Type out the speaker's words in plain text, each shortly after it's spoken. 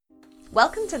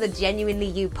Welcome to the Genuinely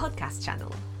You podcast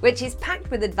channel, which is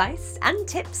packed with advice and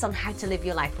tips on how to live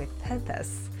your life with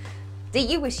purpose. Do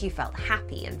you wish you felt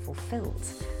happy and fulfilled?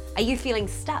 Are you feeling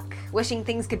stuck, wishing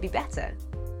things could be better?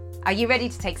 Are you ready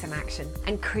to take some action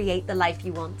and create the life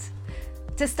you want?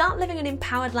 To start living an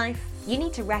empowered life, you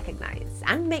need to recognize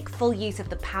and make full use of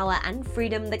the power and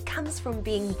freedom that comes from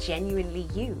being genuinely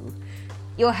you.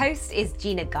 Your host is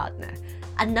Gina Gardner,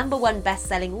 a #1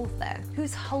 best-selling author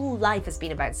whose whole life has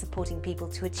been about supporting people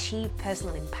to achieve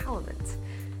personal empowerment,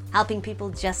 helping people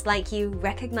just like you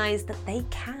recognize that they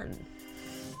can.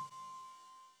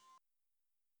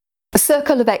 A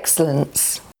Circle of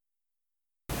Excellence.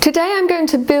 Today I'm going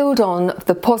to build on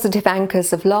the positive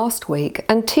anchors of last week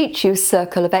and teach you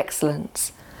Circle of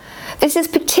Excellence. This is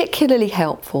particularly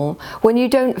helpful when you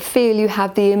don't feel you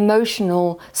have the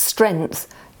emotional strength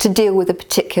to deal with a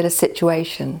particular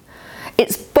situation.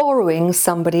 It's borrowing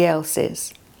somebody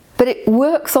else's. But it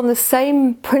works on the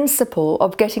same principle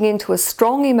of getting into a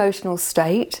strong emotional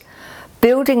state,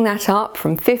 building that up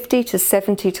from 50 to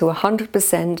 70 to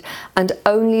 100%, and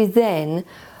only then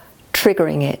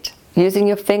triggering it, using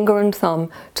your finger and thumb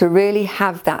to really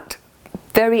have that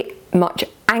very much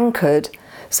anchored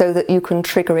so that you can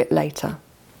trigger it later.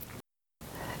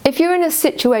 If you're in a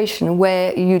situation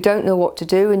where you don't know what to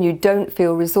do and you don't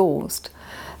feel resourced,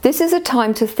 this is a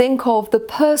time to think of the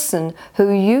person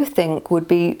who you think would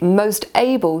be most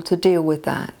able to deal with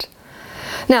that.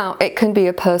 Now, it can be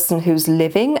a person who's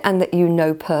living and that you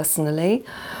know personally,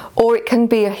 or it can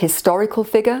be a historical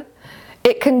figure,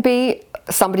 it can be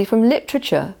somebody from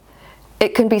literature,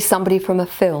 it can be somebody from a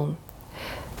film.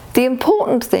 The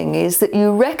important thing is that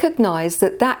you recognize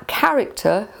that that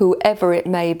character, whoever it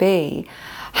may be,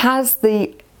 has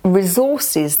the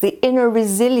resources, the inner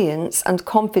resilience and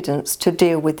confidence to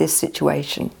deal with this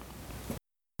situation.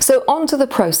 So on to the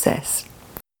process.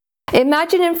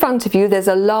 Imagine in front of you there's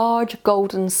a large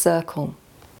golden circle.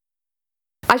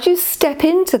 As you step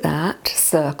into that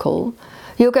circle,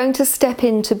 you're going to step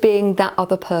into being that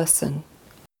other person.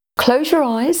 Close your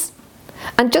eyes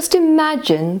and just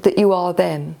imagine that you are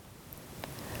them.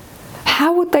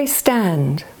 How would they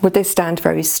stand? Would they stand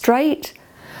very straight?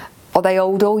 Are they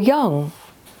old or young?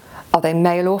 Are they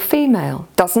male or female?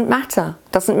 Doesn't matter.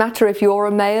 Doesn't matter if you're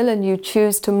a male and you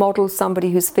choose to model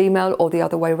somebody who's female or the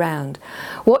other way round.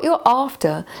 What you're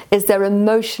after is their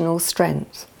emotional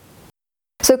strength.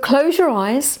 So close your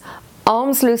eyes,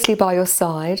 arms loosely by your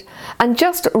side, and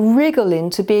just wriggle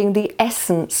into being the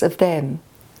essence of them.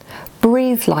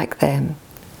 Breathe like them.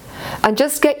 And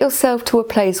just get yourself to a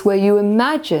place where you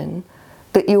imagine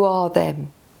that you are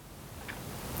them.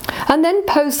 And then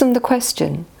pose them the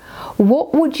question,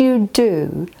 what would you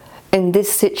do in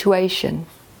this situation?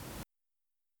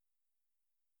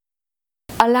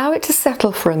 Allow it to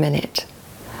settle for a minute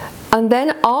and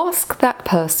then ask that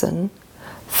person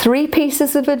 3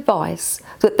 pieces of advice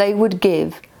that they would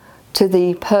give to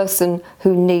the person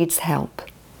who needs help.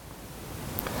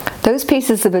 Those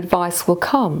pieces of advice will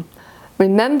come.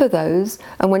 Remember those,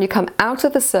 and when you come out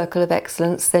of the Circle of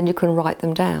Excellence, then you can write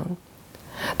them down.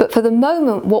 But for the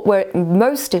moment, what we're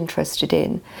most interested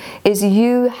in is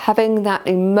you having that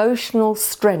emotional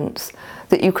strength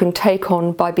that you can take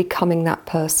on by becoming that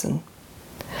person.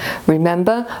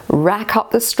 Remember, rack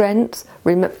up the strength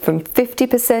from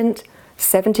 50%,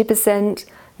 70%,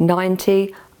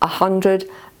 90, 100,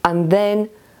 and then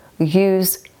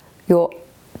use your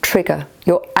trigger,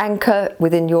 your anchor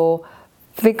within your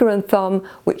finger and thumb,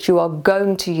 which you are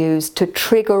going to use to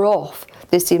trigger off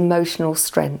this emotional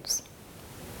strength.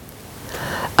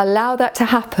 Allow that to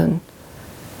happen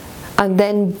and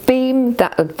then beam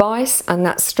that advice and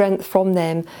that strength from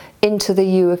them into the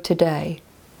you of today.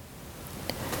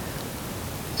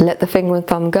 Let the finger and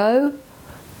thumb go,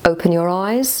 open your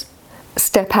eyes,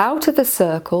 step out of the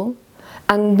circle,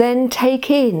 and then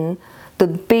take in the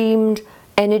beamed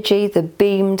energy, the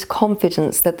beamed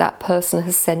confidence that that person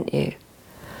has sent you.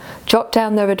 Jot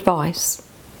down their advice.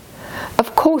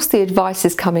 Of course the advice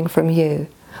is coming from you,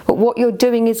 but what you're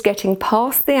doing is getting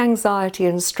past the anxiety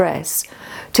and stress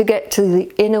to get to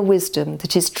the inner wisdom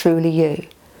that is truly you.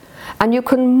 And you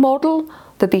can model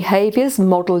the behaviours,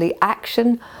 model the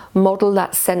action, model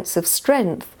that sense of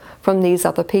strength from these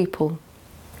other people.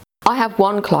 I have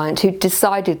one client who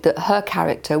decided that her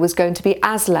character was going to be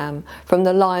Aslan from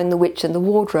The Lion, the Witch and the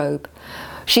Wardrobe.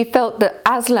 She felt that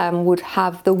Aslan would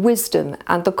have the wisdom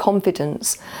and the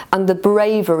confidence and the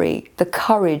bravery, the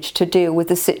courage to deal with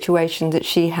the situation that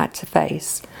she had to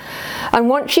face. And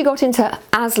once she got into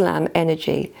Aslan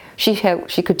energy, she felt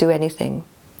she could do anything.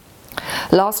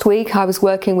 Last week I was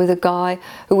working with a guy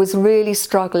who was really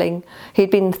struggling.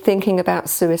 He'd been thinking about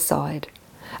suicide.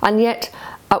 And yet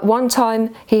At one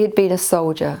time, he had been a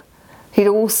soldier. He'd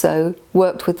also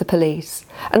worked with the police.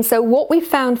 And so what we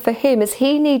found for him is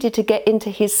he needed to get into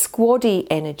his squaddy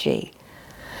energy.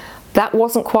 That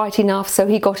wasn't quite enough, so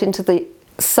he got into the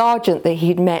sergeant that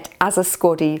he'd met as a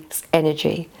squaddy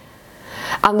energy.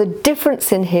 And the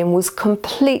difference in him was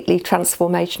completely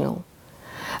transformational.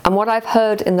 And what I've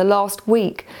heard in the last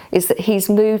week is that he's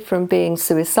moved from being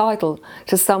suicidal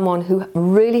to someone who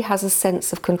really has a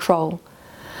sense of control.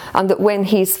 And that when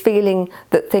he's feeling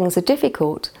that things are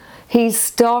difficult, he's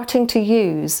starting to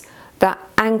use that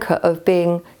anchor of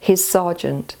being his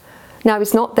sergeant. Now,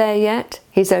 he's not there yet,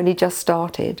 he's only just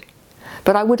started.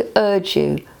 But I would urge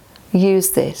you,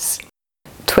 use this.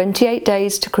 28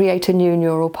 days to create a new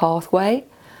neural pathway,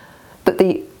 but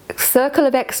the Circle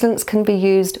of Excellence can be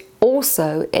used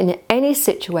also in any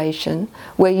situation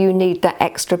where you need that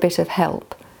extra bit of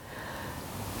help.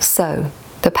 So,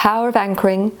 the power of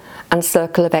anchoring and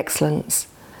Circle of Excellence.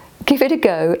 Give it a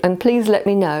go and please let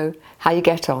me know how you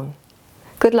get on.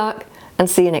 Good luck and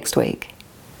see you next week.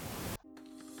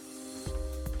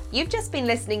 You've just been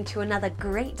listening to another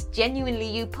great Genuinely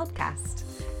You podcast.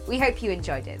 We hope you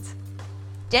enjoyed it.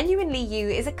 Genuinely You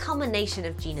is a culmination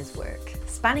of Gina's work,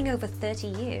 spanning over 30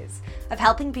 years, of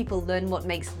helping people learn what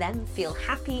makes them feel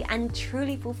happy and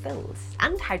truly fulfilled,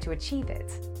 and how to achieve it.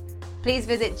 Please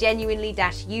visit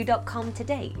genuinely-you.com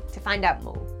today to find out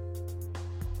more.